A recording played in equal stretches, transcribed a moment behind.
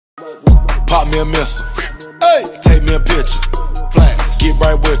Pop me a missile. Hey, take me a picture. Flash, get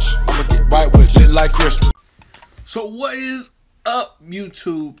right with you. I'ma get right with you. Lit like Christmas. So what is up,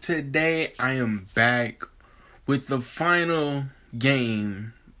 YouTube? Today I am back with the final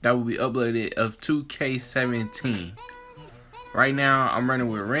game that will be uploaded of 2K17. Right now I'm running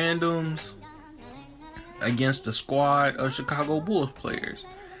with randoms against the squad of Chicago Bulls players.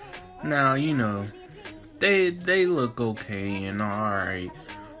 Now, you know, they look okay and alright.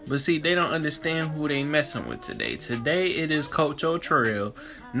 But see, they don't understand who they messing with today. Today it is Coach Otrell,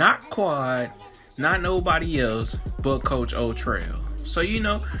 not Quad, not nobody else, but Coach Otrell. So, you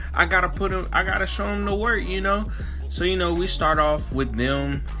know, I gotta show him the work, you know. So, you know, we start off with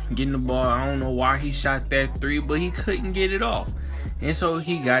them getting the ball. I don't know why he shot that three, but he couldn't get it off. And so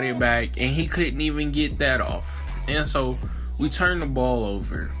he got it back, and he couldn't even get that off. And so we turned the ball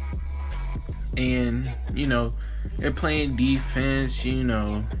over. And, you know, they're playing defense, you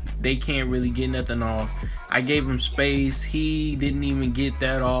know, they can't really get nothing off. I gave him space, he didn't even get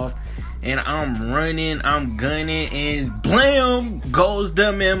that off. And I'm running, I'm gunning, and blam goes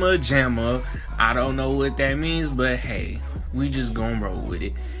the Mama Jamma. I don't know what that means, but hey, we just gonna roll with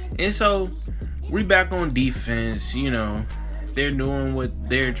it. And so we back on defense, you know. They're doing what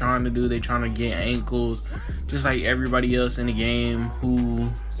they're trying to do. They're trying to get ankles, just like everybody else in the game who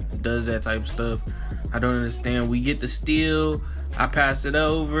does that type of stuff. I don't understand. We get the steal, I pass it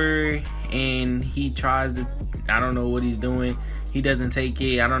over, and he tries to, I don't know what he's doing. He doesn't take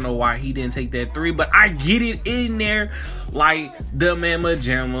it. I don't know why he didn't take that three, but I get it in there like the Mama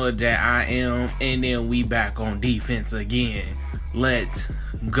Jamma that I am. And then we back on defense again. Let's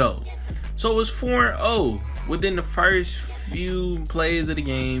go. So it's 4-0 within the first few plays of the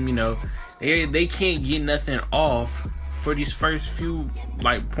game. You know, they can't get nothing off for these first few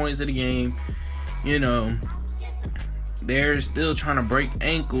points of the game. You know, they're still trying to break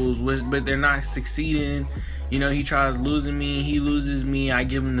ankles, but they're not succeeding. You know, he tries losing me, he loses me, I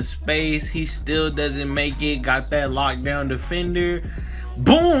give him the space, he still doesn't make it. Got that lockdown defender.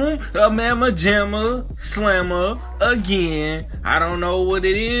 Boom, a Mama Jamma slammer again. I don't know what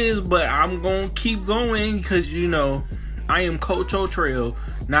it is, but I'm gonna keep going because, you know, I am Coach Otrell,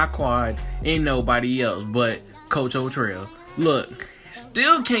 not Quad, ain't nobody else but Coach Otrell. Look,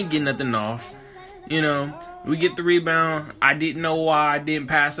 still can't get nothing off. You know, we get the rebound. I didn't know why I didn't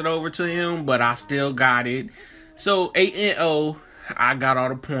pass it over to him, but I still got it. So 8-0, I got all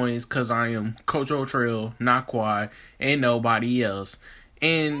the points because I am Coach Otrell, not Quad, ain't nobody else.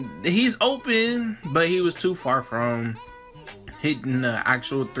 And he's open, but he was too far from hitting the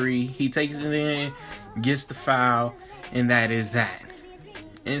actual three. He takes it in, gets the foul, and that is that.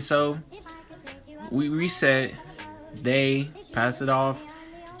 And so we reset. They pass it off,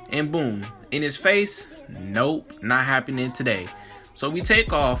 and boom, in his face. Nope, not happening today. So we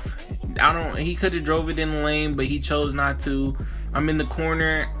take off. He could have drove it in the lane, but he chose not to. I'm in the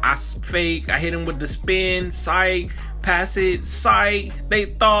corner. I fake. I hit him with the spin. Psych. Pass it. Psych. They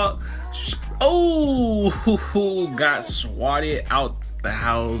thought. Oh, got swatted out the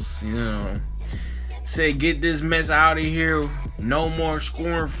house. You know. Said, get this mess out of here. No more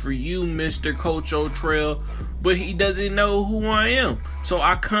scoring for you, Mr. Coach Otrell. But he doesn't know who I am. So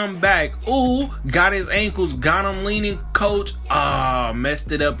I come back. Ooh, got his ankles. Got him leaning. Coach.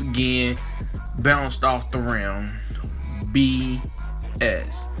 Messed it up again. Bounced off the rim.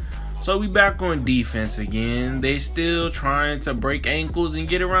 BS. So we back on defense again. They still trying to break ankles and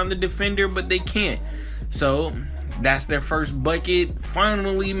get around the defender, but they can't. So that's their first bucket.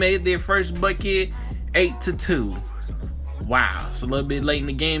 Finally made their first bucket. 8-2. Wow. It's a little bit late in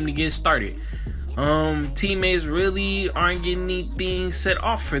the game to get started. Teammates really aren't getting anything set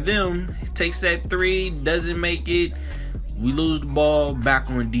off for them. Takes that three, doesn't make it. We lose the ball. Back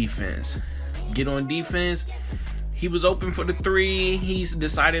on defense. Get on defense. He was open for the three. He's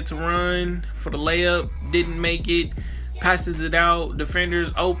decided to run for the layup. Didn't make it. Passes it out.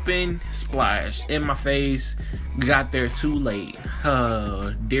 Defender's open. Splash in my face. Got there too late.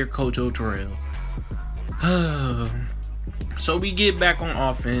 Dear Coach Otrell. So we get back on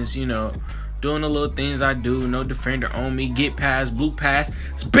offense, you know, doing the little things I do. No defender on me. Get past, blue pass.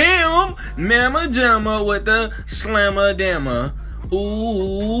 Bam! Mama Jamma with the slammer dammer.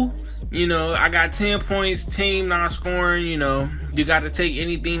 Ooh. You know, I got 10 points. Team not scoring, you know. You got to take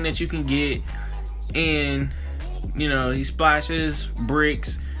anything that you can get. And, you know, he splashes,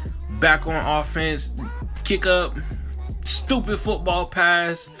 bricks. Back on offense. Kick up. Stupid football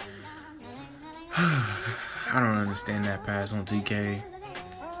pass. I don't understand that pass on 2K.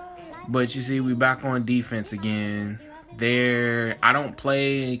 But you see, we back on defense again. I don't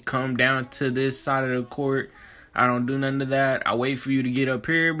come down to this side of the court. I don't do none of that. I wait for you to get up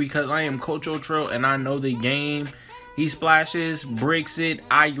here because I am Coach Otrell and I know the game. He splashes, breaks it.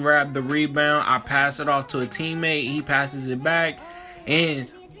 I grab the rebound. I pass it off to a teammate. He passes it back.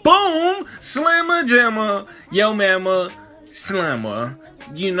 And boom! Slammer jammer. Yo mama. Slammer.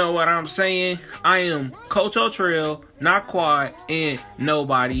 You know what I'm saying? I am Coach Otrell, not Quad, and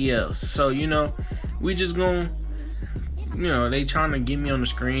nobody else. So, we just gonna, they trying to get me on the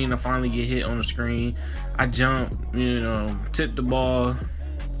screen. I finally get hit on the screen. I jump, tip the ball.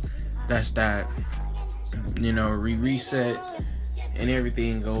 That's that. Reset, and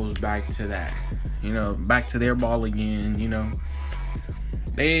everything goes back to that. Back to their ball again.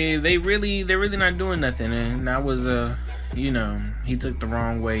 They're really not doing nothing, and that was he took the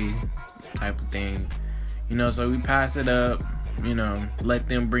wrong way type of thing. So we pass it up. Let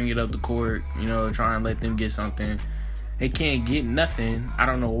them bring it up the court. Try and let them get something. They can't get nothing. I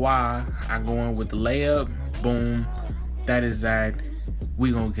don't know why. I go in with the layup. Boom. That is that.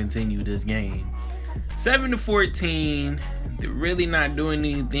 We gonna continue this game. 7-14. They're really not doing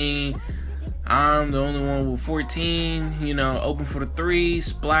anything. I'm the only one with 14. Open for the three.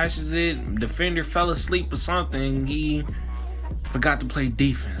 Splashes it. Defender fell asleep or something. He forgot to play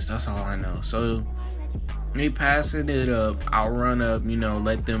defense. That's all I know. So they passing it up. I'll run up.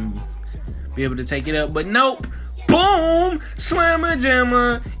 Let them be able to take it up. But nope. Boom! Slammer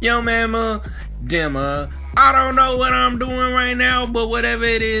jammer. Yo mama. Dimmer. I don't know what I'm doing right now, but whatever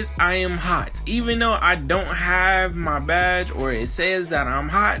it is, I am hot. Even though I don't have my badge or it says that I'm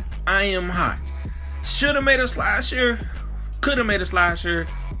hot, I am hot. Should have made a slasher. Could have made a slasher,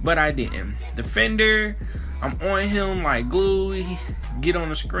 but I didn't. Defender, I'm on him like glue. He get on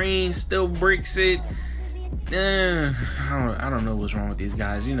the screen, still bricks it. I don't know what's wrong with these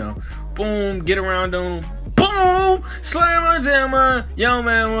guys. Boom, get around them. Boom! Slammer jammer, yo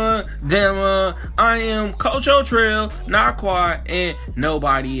mama, dammer. I am Coach Otrell, not Quad, and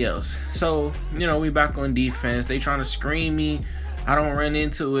nobody else. So, we back on defense. They trying to screen me. I don't run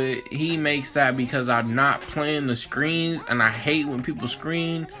into it. He makes that because I'm not playing the screens, and I hate when people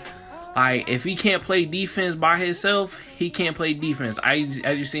screen. Like, if he can't play defense by himself, he can't play defense. As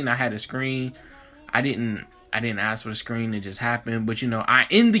you seen, I had a screen. I didn't ask for the screen. It just happened. But, I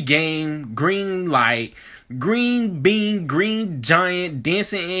end the game. Green light. Green bean. Green giant.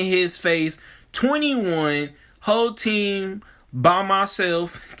 Dancing in his face. 21. Whole team by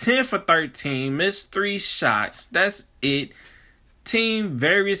myself. 10 for 13. Missed 3 shots. That's it. Team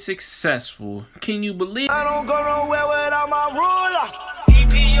very successful. Can you believe? I don't go nowhere